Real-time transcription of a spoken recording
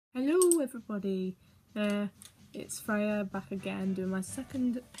Hello everybody, it's Freya back again doing my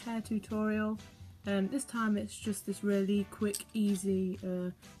second hair tutorial. This time it's just this really quick, easy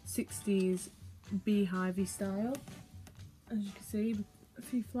 60s beehive style. As you can see, a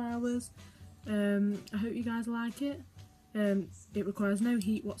few flowers. I hope you guys like it. It requires no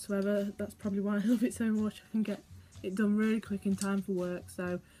heat whatsoever, that's probably why I love it so much. I can get it done really quick in time for work,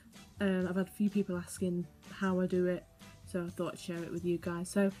 so I've had a few people asking how I do it, so I thought I'd share it with you guys.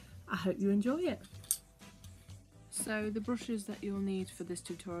 So I hope you enjoy it. So the brushes that you'll need for this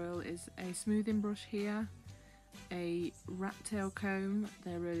tutorial is a smoothing brush here, a rat tail comb,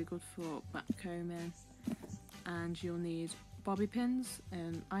 they're really good for back combing, and you'll need bobby pins.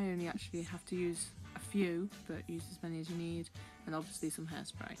 I only actually have to use a few, but use as many as you need, and obviously some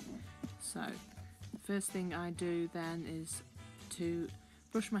hairspray. So the first thing I do then is to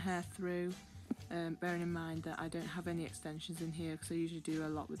brush my hair through, bearing in mind that I don't have any extensions in here because I usually do a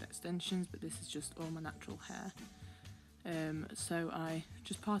lot with extensions, but this is just all my natural hair. So I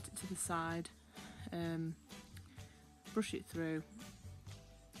just part it to the side, brush it through,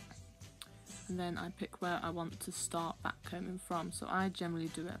 and then I pick where I want to start back combing from. So I generally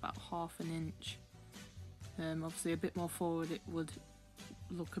do it about ½ an inch. Obviously a bit more forward it would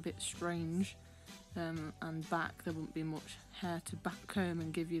look a bit strange, and back there wouldn't be much hair to back comb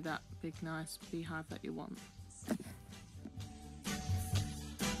and give you that big nice beehive that you want.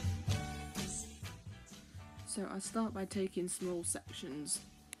 So I start by taking small sections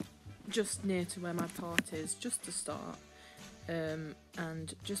just near to where my part is, just to start,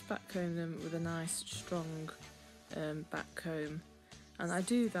 and just back comb them with a nice strong back comb. And I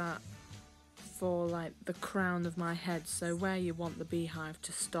do that for like the crown of my head, so where you want the beehive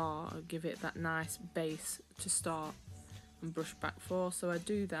to start, I'll give it that nice base to start and brush back for. So I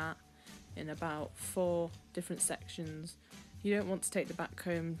do that in about 4 different sections. You don't want to take the back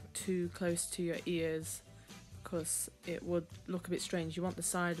comb too close to your ears because it would look a bit strange. You want the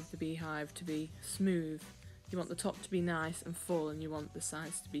side of the beehive to be smooth, you want the top to be nice and full, and you want the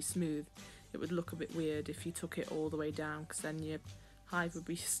sides to be smooth. It would look a bit weird if you took it all the way down, because then your hive would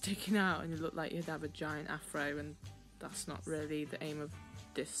be sticking out and you look like you'd have a giant afro, and that's not really the aim of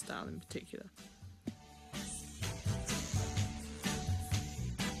this style in particular.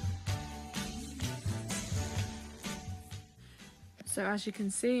 So as you can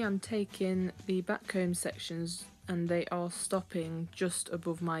see, I'm taking the back comb sections and they are stopping just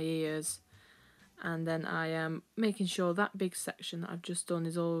above my ears, and then I am making sure that big section that I've just done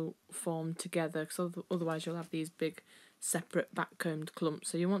is all formed together, because otherwise you'll have these big separate back combed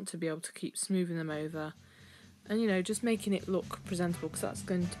clumps. So you want to be able to keep smoothing them over and, you know, just making it look presentable, because that's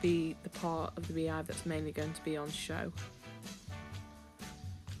going to be the part of the beehive that's mainly going to be on show.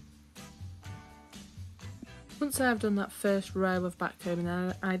 Once I've done that first row of back combing,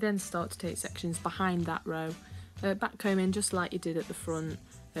 I then start to take sections behind that row, back combing just like you did at the front,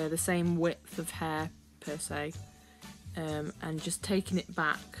 the same width of hair per se, and just taking it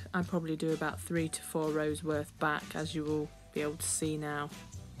back. I probably do about 3 to 4 rows worth back, as you will be able to see now.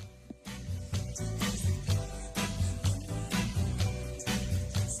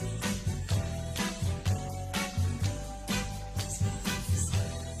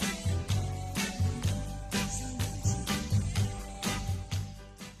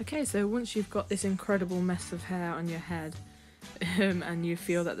 Okay, so once you've got this incredible mess of hair on your head, and you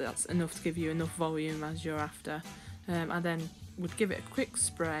feel that that's enough to give you enough volume as you're after, I then would give it a quick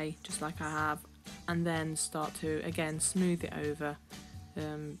spray, just like I have, and then start to again smooth it over,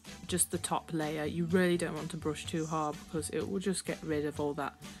 just the top layer. You really don't want to brush too hard because it will just get rid of all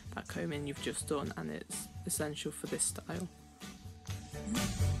that back combing you've just done, and it's essential for this style.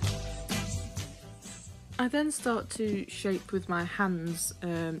 I then start to shape with my hands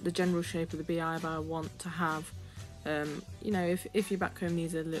the general shape of the beehive I want to have. You know, if your back comb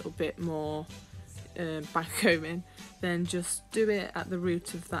needs a little bit more back combing, then just do it at the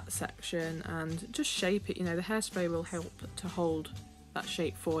root of that section and just shape it. You know, the hairspray will help to hold that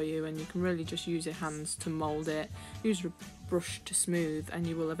shape for you, and you can really just use your hands to mould it. Use a brush to smooth and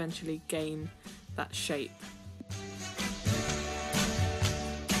you will eventually gain that shape.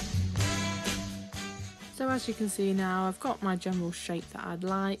 So as you can see now, I've got my general shape that I'd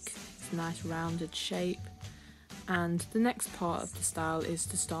like. It's a nice rounded shape. And the next part of the style is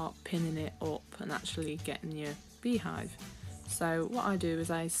to start pinning it up and actually getting your beehive. So what I do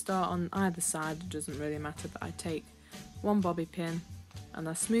is I start on either side, it doesn't really matter, but I take one bobby pin and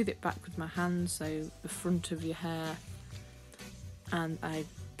I smooth it back with my hand, so the front of your hair, and I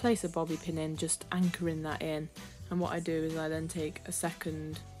place a bobby pin in, just anchoring that in. And what I do is I then take a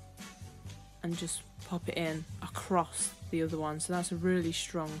second and just pop it in across the other one, so that's a really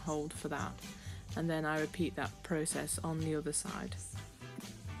strong hold for that, and then I repeat that process on the other side.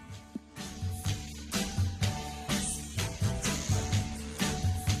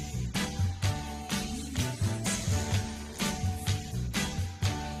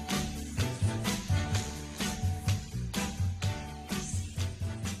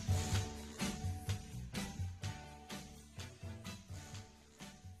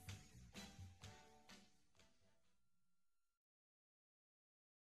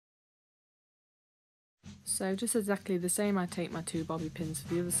 So just exactly the same, I take my 2 bobby pins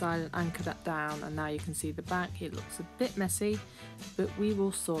for the other side and anchor that down, and now you can see the back. It looks a bit messy, but we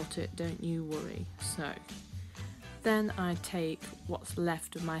will sort it, don't you worry. So then I take what's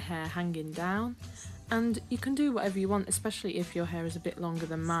left of my hair hanging down, and you can do whatever you want, especially if your hair is a bit longer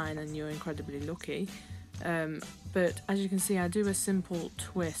than mine and you're incredibly lucky. But as you can see, I do a simple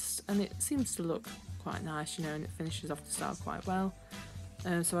twist and it seems to look quite nice, you know, and it finishes off the style quite well.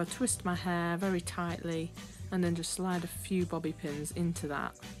 So I twist my hair very tightly and then just slide a few bobby pins into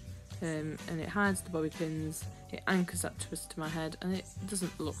that, and it hides the bobby pins, it anchors that twist to my head, and it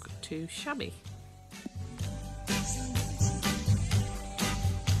doesn't look too shabby.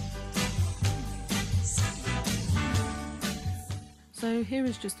 So here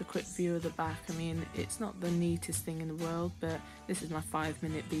is just a quick view of the back. I mean, it's not the neatest thing in the world, but this is my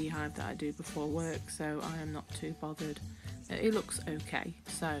 5-minute beehive that I do before work, so I am not too bothered. It looks okay.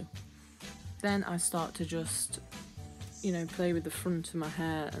 So then I start to just, you know, play with the front of my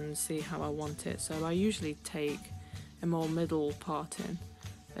hair and see how I want it. So I usually take a more middle part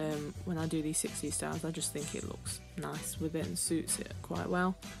in. When I do these 60s styles, I just think it looks nice with it and suits it quite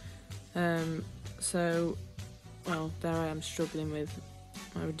well. So, well, there I am struggling with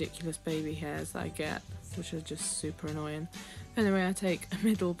my ridiculous baby hairs that I get, which are just super annoying. Anyway, I take a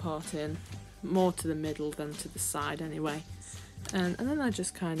middle part in, more to the middle than to the side anyway, and then I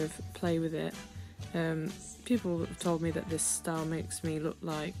just kind of play with it. People have told me that this style makes me look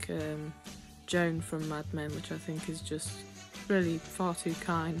like Joan from Madmen, which I think is just really far too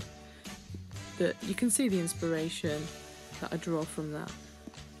kind, but you can see the inspiration that I draw from that.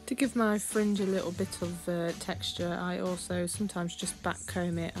 To give my fringe a little bit of texture, I also sometimes just back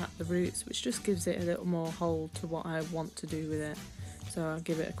comb it at the roots, which just gives it a little more hold to what I want to do with it. So I'll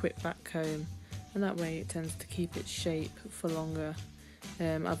give it a quick back comb, and that way it tends to keep its shape for longer.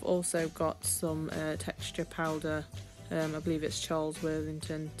 I've also got some texture powder, I believe it's Charles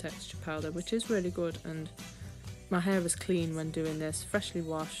Worthington texture powder, which is really good, and my hair was clean when doing this, freshly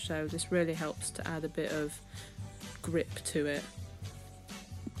washed, so this really helps to add a bit of grip to it.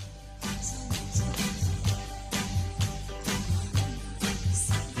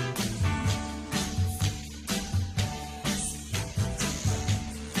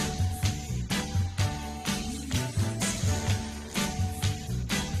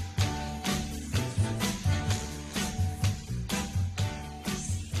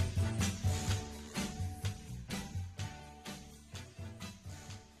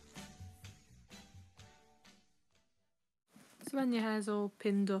 So when your hair's all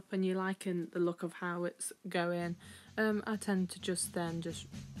pinned up and you're liking the look of how it's going, I tend to just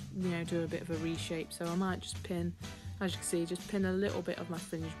you know, do a bit of a reshape. So I might just pin, as you can see, just pin a little bit of my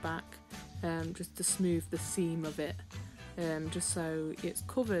fringe back, just to smooth the seam of it, just so it's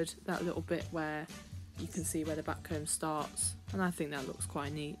covered that little bit where you can see where the back comb starts, and I think that looks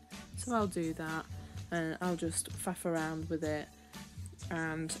quite neat. So I'll do that, and I'll just faff around with it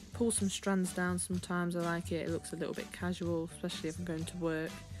and pull some strands down. Sometimes I like it, it looks a little bit casual, especially if I'm going to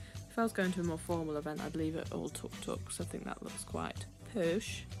work. If I was going to a more formal event, I'd leave it all tucked up, because I think that looks quite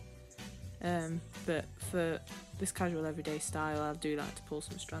push. But for this casual everyday style, I do like to pull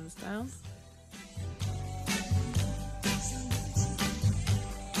some strands down.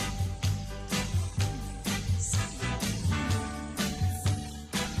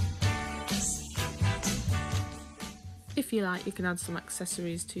 If you like, you can add some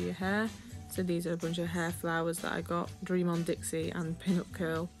accessories to your hair. So these are a bunch of hair flowers that I got, Dream on Dixie and Pin Up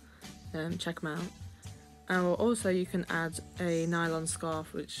Curl. Check them out. And also you can add a nylon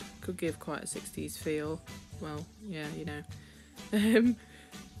scarf, which could give quite a 60s feel. Well, yeah, you know.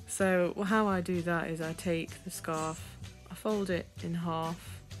 So how I do that is I take the scarf, I fold it in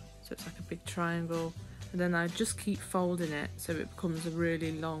half, so it's like a big triangle, and then I just keep folding it so it becomes a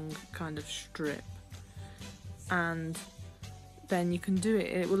really long kind of strip. And then you can do it,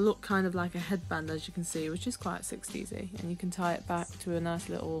 it will look kind of like a headband, as you can see, which is quite 60s-y, and you can tie it back to a nice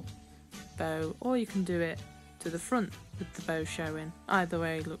little bow, or you can do it to the front with the bow showing. Either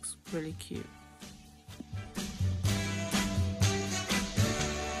way looks really cute.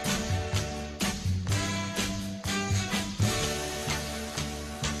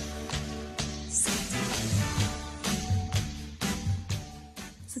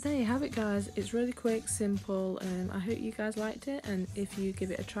 So there you have it guys, it's really quick, simple, I hope you guys liked it, and if you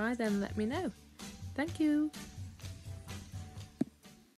give it a try then let me know. Thank you!